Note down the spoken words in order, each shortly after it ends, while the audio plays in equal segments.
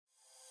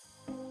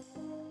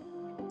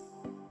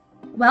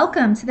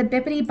Welcome to the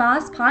Bippity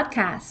Boss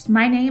podcast.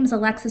 My name is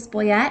Alexis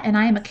Boyette, and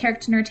I am a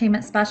character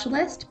entertainment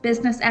specialist,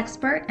 business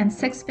expert, and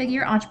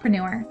six-figure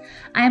entrepreneur.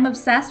 I am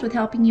obsessed with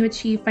helping you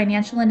achieve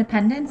financial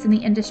independence in the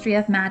industry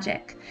of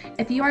magic.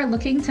 If you are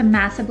looking to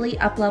massively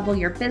uplevel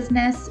your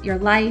business, your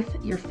life,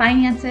 your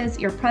finances,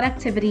 your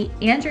productivity,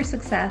 and your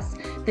success,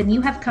 then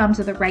you have come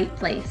to the right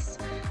place.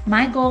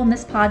 My goal in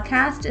this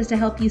podcast is to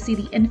help you see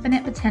the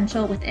infinite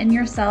potential within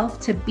yourself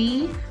to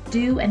be,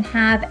 do, and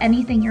have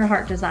anything your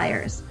heart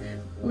desires.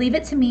 Leave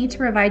it to me to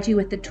provide you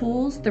with the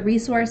tools, the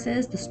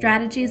resources, the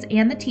strategies,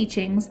 and the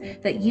teachings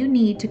that you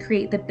need to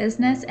create the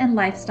business and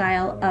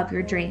lifestyle of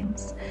your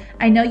dreams.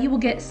 I know you will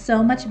get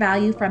so much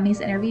value from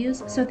these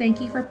interviews, so thank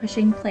you for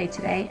pushing play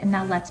today, and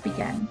now let's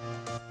begin.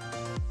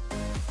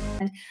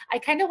 I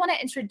kind of want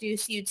to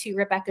introduce you to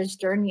Rebecca's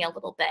journey a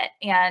little bit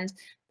and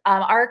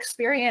our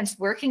experience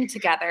working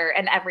together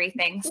and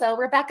everything. So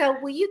Rebecca,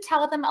 will you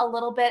tell them a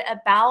little bit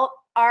about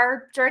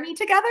our journey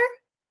together?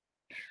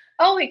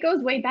 Oh, it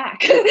goes way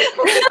back.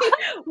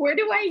 Where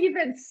do I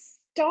even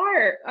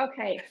start?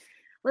 Okay,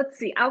 let's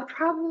see. I'll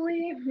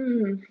probably,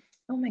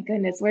 oh my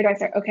goodness, where do I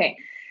start? Okay,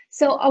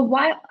 so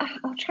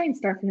I'll try and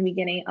start from the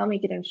beginning. I'll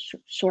make it as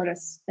short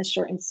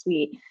and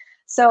sweet.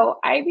 So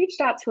I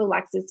reached out to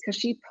Alexis because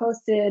she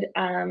posted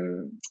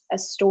a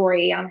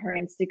story on her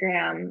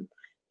Instagram,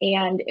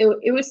 and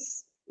it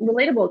was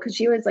relatable because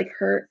she was like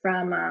hurt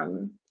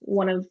from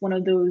one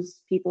of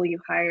those people you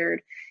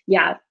hired.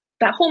 Yeah,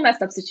 that whole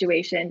messed up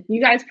situation.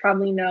 You guys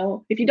probably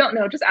know. If you don't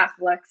know, just ask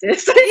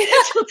Alexis.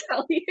 She'll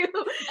tell you.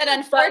 An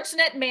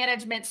unfortunate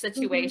management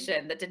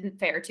situation that didn't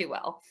fare too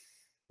well.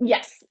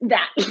 Yes,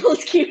 that.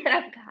 Let's keep it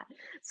at that.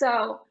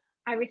 So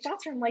I reached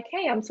out to her. I'm like,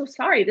 hey, I'm so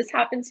sorry. This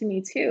happened to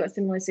me too, a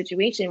similar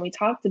situation. We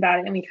talked about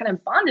it and we kind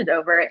of bonded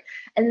over it.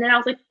 And then I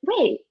was like,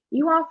 wait,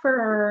 you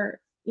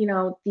offer,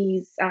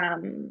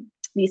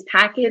 these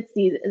packets,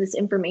 this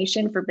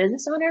information for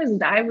business owners?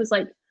 And I was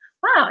like,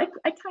 wow,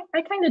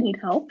 I kind of need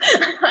help.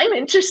 I'm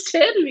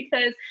interested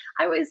because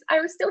I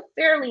was still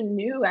fairly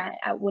new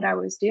at what I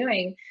was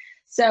doing.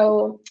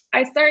 So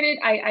I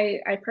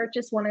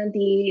purchased one of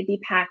the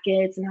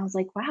packets and I was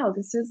like, wow,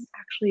 this is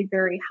actually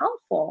very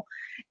helpful.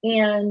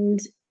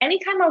 And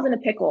anytime I was in a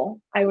pickle,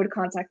 I would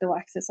contact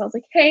Alexis. I was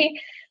like, hey,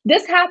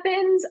 this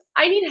happens.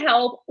 I need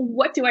help.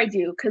 What do I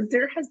do? Because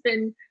there has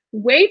been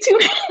way too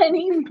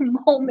many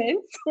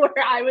moments where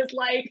I was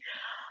like,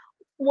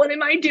 what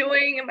am I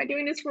doing? Am I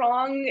doing this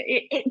wrong?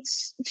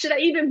 Should I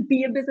even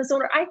be a business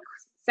owner? I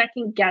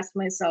second guess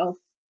myself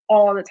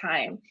all the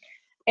time.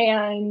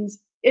 And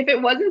if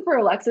it wasn't for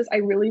Alexis, I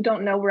really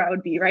don't know where I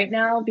would be right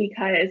now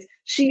because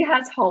she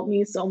has helped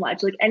me so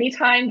much. Like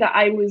anytime that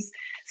I was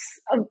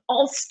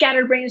all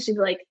scatterbrained, she'd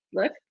be like,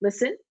 look,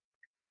 listen,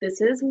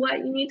 this is what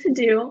you need to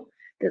do.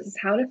 This is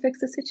how to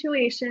fix the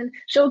situation.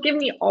 She'll give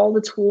me all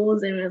the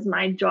tools and it is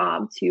my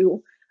job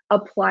to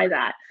apply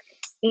that.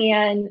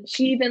 And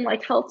she even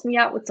like helped me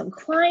out with some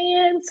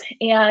clients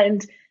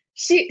and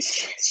she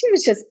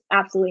was just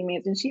absolutely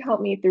amazing. She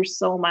helped me through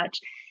so much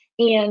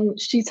and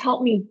she's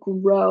helped me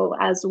grow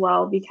as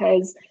well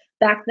because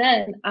back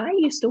then I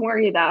used to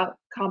worry about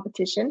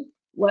competition,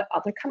 what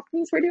other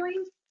companies were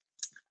doing.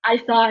 I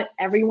thought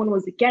everyone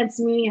was against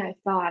me. I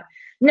thought,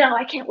 no,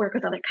 I can't work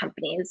with other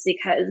companies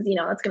because,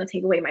 that's going to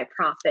take away my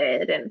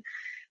profit. And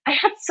I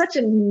had such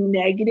a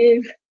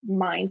negative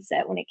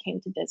mindset when it came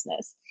to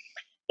business.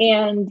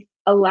 And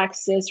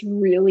Alexis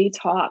really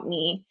taught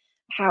me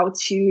how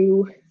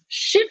to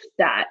shift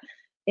that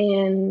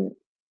and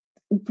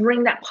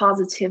bring that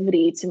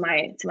positivity to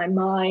my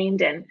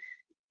mind, and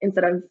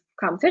instead of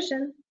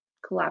competition,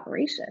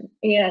 collaboration.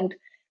 And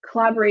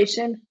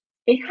collaboration,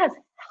 it has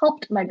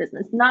helped my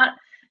business.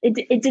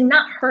 It did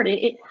not hurt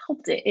it, it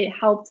helped it. It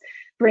helped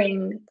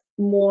bring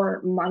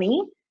more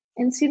money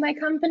into my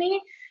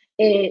company.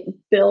 It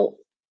built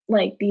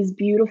like these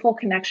beautiful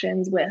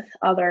connections with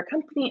other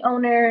company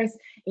owners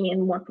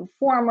and more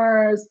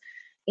performers.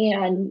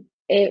 And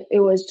it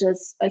was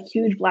just a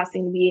huge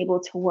blessing to be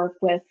able to work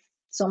with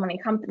so many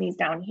companies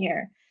down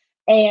here.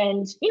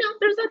 And,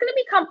 there's going to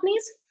be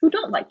companies who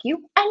don't like you,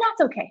 and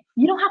that's okay.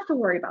 You don't have to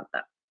worry about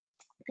that.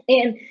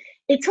 And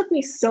it took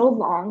me so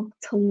long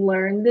to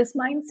learn this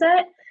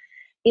mindset.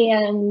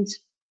 And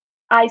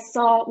I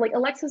saw, like,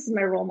 Alexis is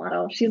my role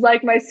model. She's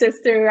like my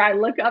sister. I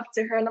look up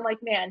to her and I'm like,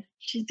 man,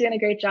 she's doing a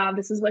great job.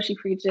 This is what she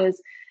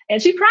preaches. And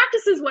she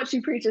practices what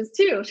she preaches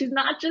too. She's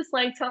not just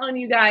like telling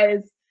you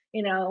guys,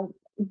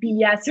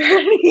 BS or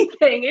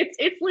anything.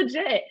 It's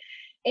legit.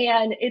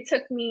 And it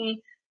took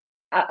me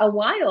a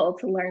while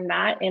to learn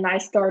that. And I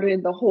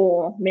started the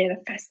whole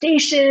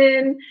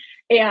manifestation,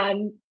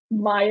 and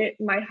my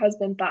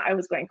husband thought I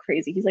was going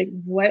crazy. He's like,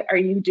 what are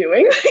you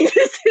doing?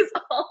 This is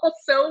all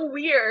so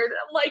weird.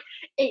 I'm like,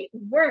 it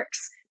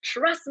works.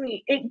 Trust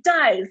me, it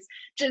does.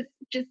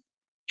 Just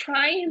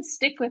try and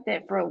stick with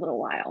it for a little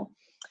while.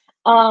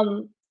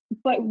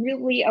 But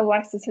really,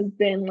 Alexis has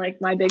been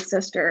like my big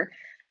sister,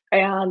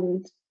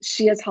 and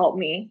she has helped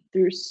me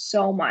through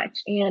so much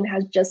and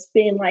has just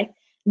been like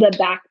the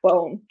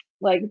backbone,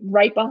 like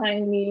right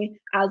behind me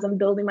as I'm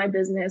building my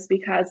business,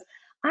 because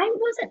I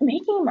wasn't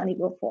making money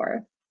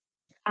before.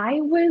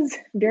 I was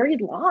very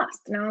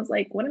lost and I was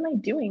like, what am I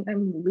doing?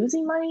 I'm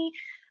losing money.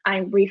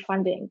 I'm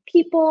refunding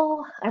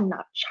people. I'm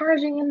not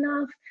charging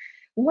enough.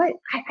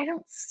 I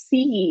don't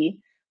see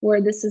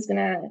where this is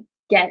gonna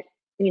get,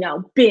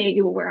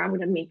 big, where I'm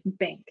gonna make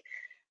bank.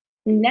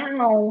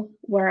 Now,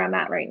 where I'm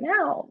at right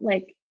now,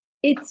 like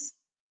it's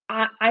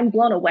I'm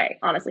blown away,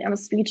 honestly. I'm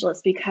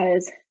speechless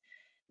because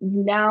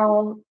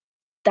now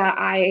that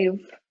I've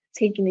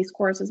taken these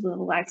courses with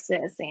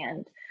Alexis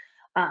and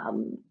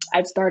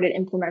I've started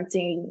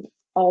implementing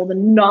all the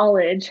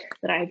knowledge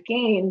that I've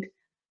gained,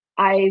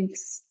 I've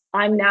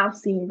I'm now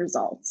seeing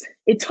results.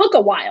 It took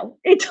a while.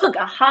 It took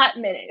a hot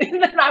minute.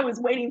 And then I was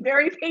waiting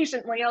very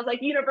patiently. I was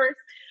like, universe,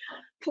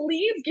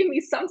 please give me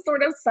some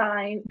sort of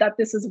sign that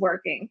this is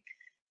working.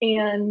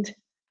 And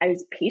I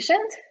was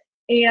patient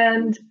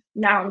and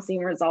now I'm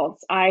seeing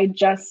results. I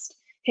just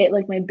hit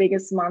like my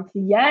biggest month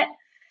yet.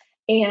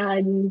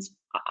 And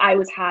I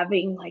was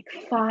having like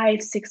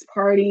 5, 6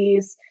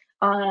 parties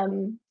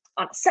on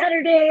a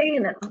Saturday,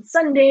 and then on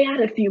Sunday I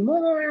had a few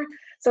more.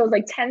 So it was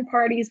like 10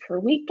 parties per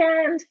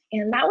weekend,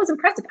 and that was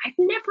impressive. I've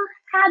never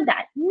had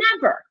that.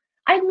 Never.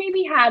 I've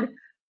maybe had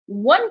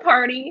one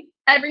party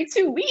every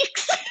 2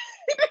 weeks.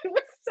 It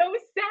was so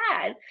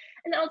sad.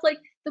 And I was like,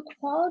 the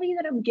quality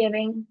that I'm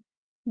giving,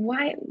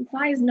 why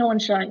is no one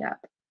showing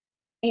up?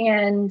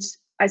 And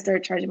I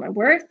started charging my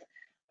worth.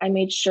 I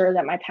made sure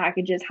that my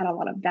packages had a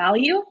lot of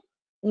value,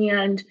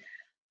 and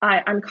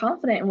I'm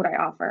confident in what I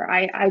offer.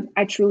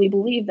 I truly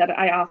believe that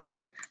I offer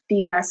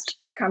the best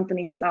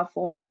company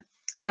software.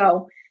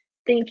 So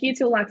thank you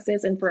to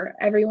Alexis, and for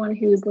everyone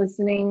who's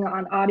listening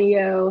on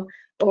audio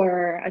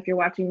or if you're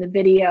watching the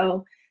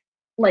video,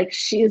 like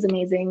she is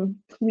amazing.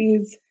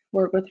 Please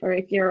work with her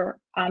if you're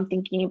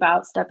thinking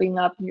about stepping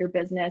up your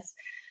business,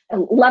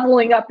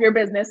 leveling up your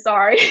business.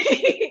 Sorry,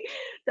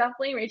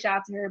 definitely reach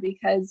out to her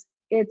because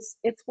it's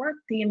worth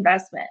the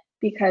investment.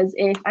 Because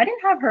if I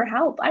didn't have her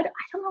help, I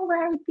don't know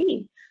where I would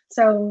be.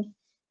 So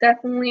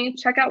definitely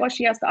check out what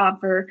she has to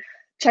offer.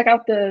 Check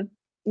out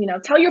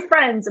tell your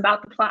friends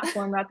about the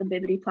platform, about the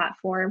Bibity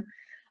platform.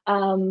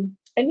 And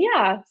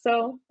yeah,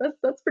 so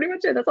that's pretty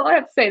much it. That's all I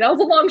have to say. That was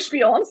a long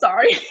spiel. I'm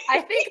sorry. I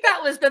think that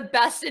was the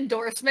best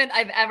endorsement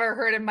I've ever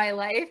heard in my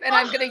life, and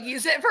I'm going to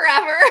use it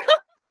forever.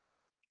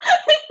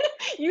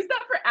 Use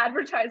that for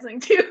advertising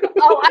too.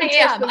 Oh, I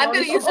am. I'm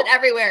going to use it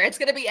everywhere. It's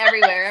going to be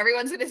everywhere.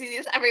 Everyone's going to see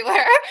this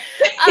everywhere.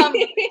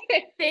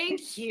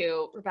 Thank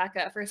you,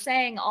 Rebecca, for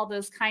saying all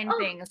those kind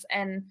things.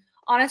 And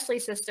honestly,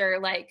 sister,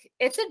 like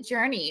it's a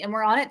journey and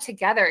we're on it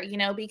together,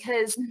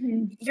 because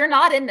you're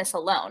not in this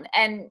alone.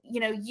 And,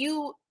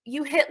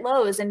 you hit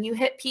lows and you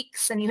hit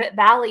peaks and you hit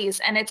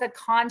valleys, and it's a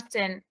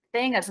constant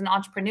thing as an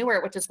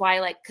entrepreneur, which is why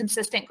like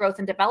consistent growth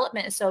and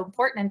development is so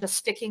important, and just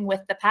sticking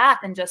with the path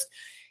and just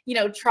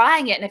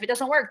trying it. And if it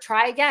doesn't work,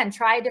 try again,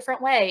 try a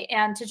different way,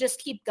 and to just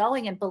keep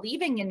going and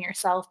believing in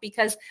yourself,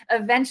 because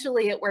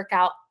eventually it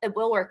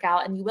will work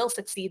out and you will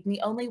succeed. And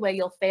the only way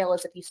you'll fail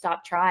is if you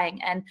stop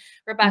trying. And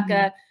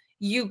Rebecca,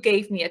 you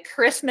gave me a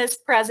Christmas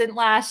present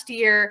last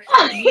year.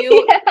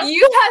 You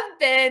have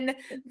been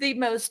the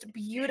most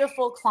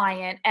beautiful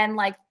client, and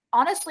like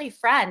honestly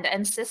friend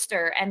and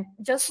sister, and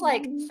just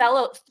like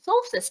fellow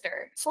soul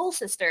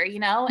sister,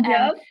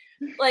 and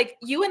like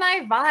you and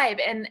I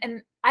vibe,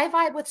 and I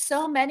vibe with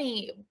so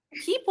many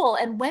people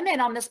and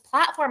women on this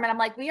platform. And I'm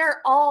like, we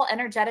are all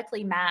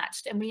energetically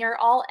matched, and we are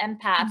all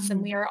empaths,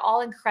 and we are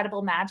all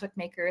incredible magic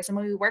makers. And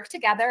when we work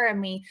together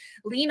and we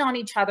lean on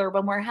each other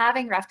when we're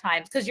having rough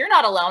times, because you're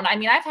not alone. I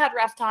mean, I've had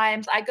rough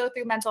times. I go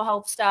through mental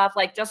health stuff,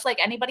 like just like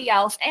anybody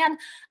else. And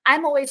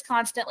I'm always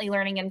constantly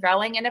learning and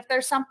growing. And if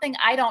there's something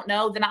I don't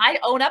know, then I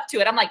own up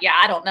to it. I'm like, yeah,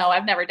 I don't know.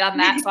 I've never done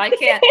that. So I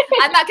can't,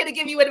 I'm not going to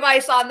give you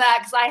advice on that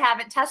because I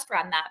haven't test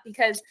run that.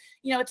 Because,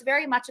 it's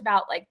very much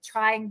about like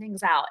trying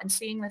things out and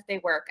seeing if they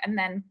work. And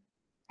then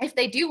if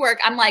they do work,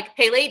 I'm like,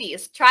 hey,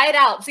 ladies, try it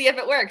out, see if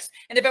it works.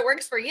 And if it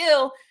works for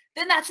you,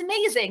 then that's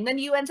amazing. Then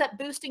you end up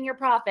boosting your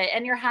profit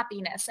and your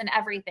happiness and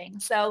everything.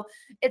 So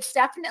it's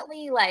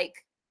definitely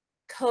like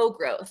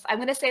co-growth. I'm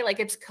going to say like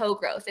it's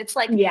co-growth. It's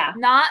like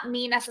not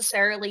me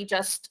necessarily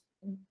just,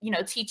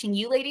 teaching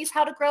you ladies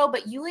how to grow,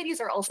 but you ladies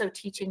are also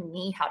teaching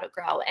me how to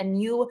grow. And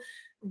you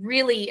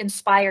really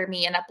inspire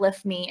me and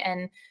uplift me.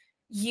 And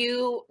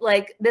you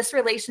like this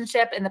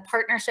relationship and the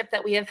partnership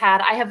that we have had.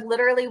 I have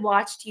literally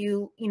watched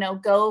you,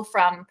 go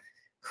from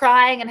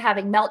crying and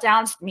having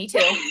meltdowns, me too,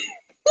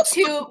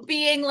 to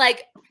being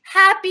like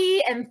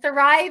happy and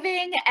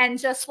thriving. And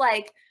just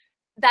like,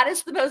 that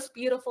is the most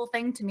beautiful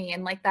thing to me.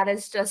 And like, that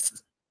is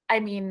just,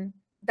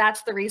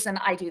 that's the reason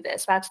I do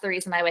this. That's the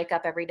reason I wake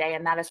up every day.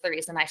 And that is the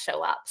reason I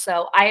show up.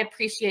 So I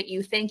appreciate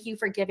you. Thank you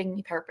for giving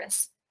me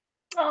purpose.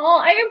 Oh,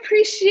 I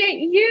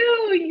appreciate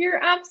you.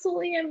 You're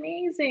absolutely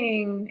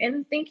amazing.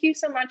 And thank you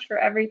so much for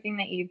everything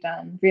that you've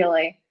done,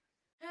 really.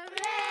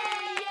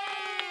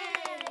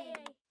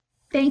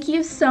 Thank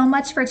you so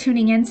much for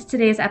tuning in to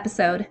today's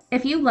episode.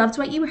 If you loved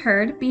what you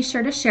heard, be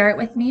sure to share it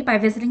with me by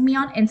visiting me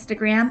on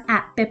Instagram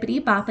at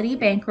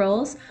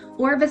bippity-boppity-bankrolls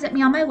or visit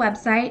me on my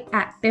website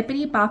at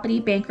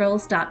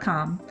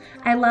bippity-boppity-bankrolls.com.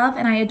 I love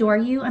and I adore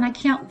you, and I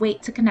can't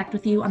wait to connect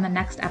with you on the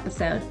next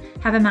episode.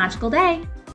 Have a magical day.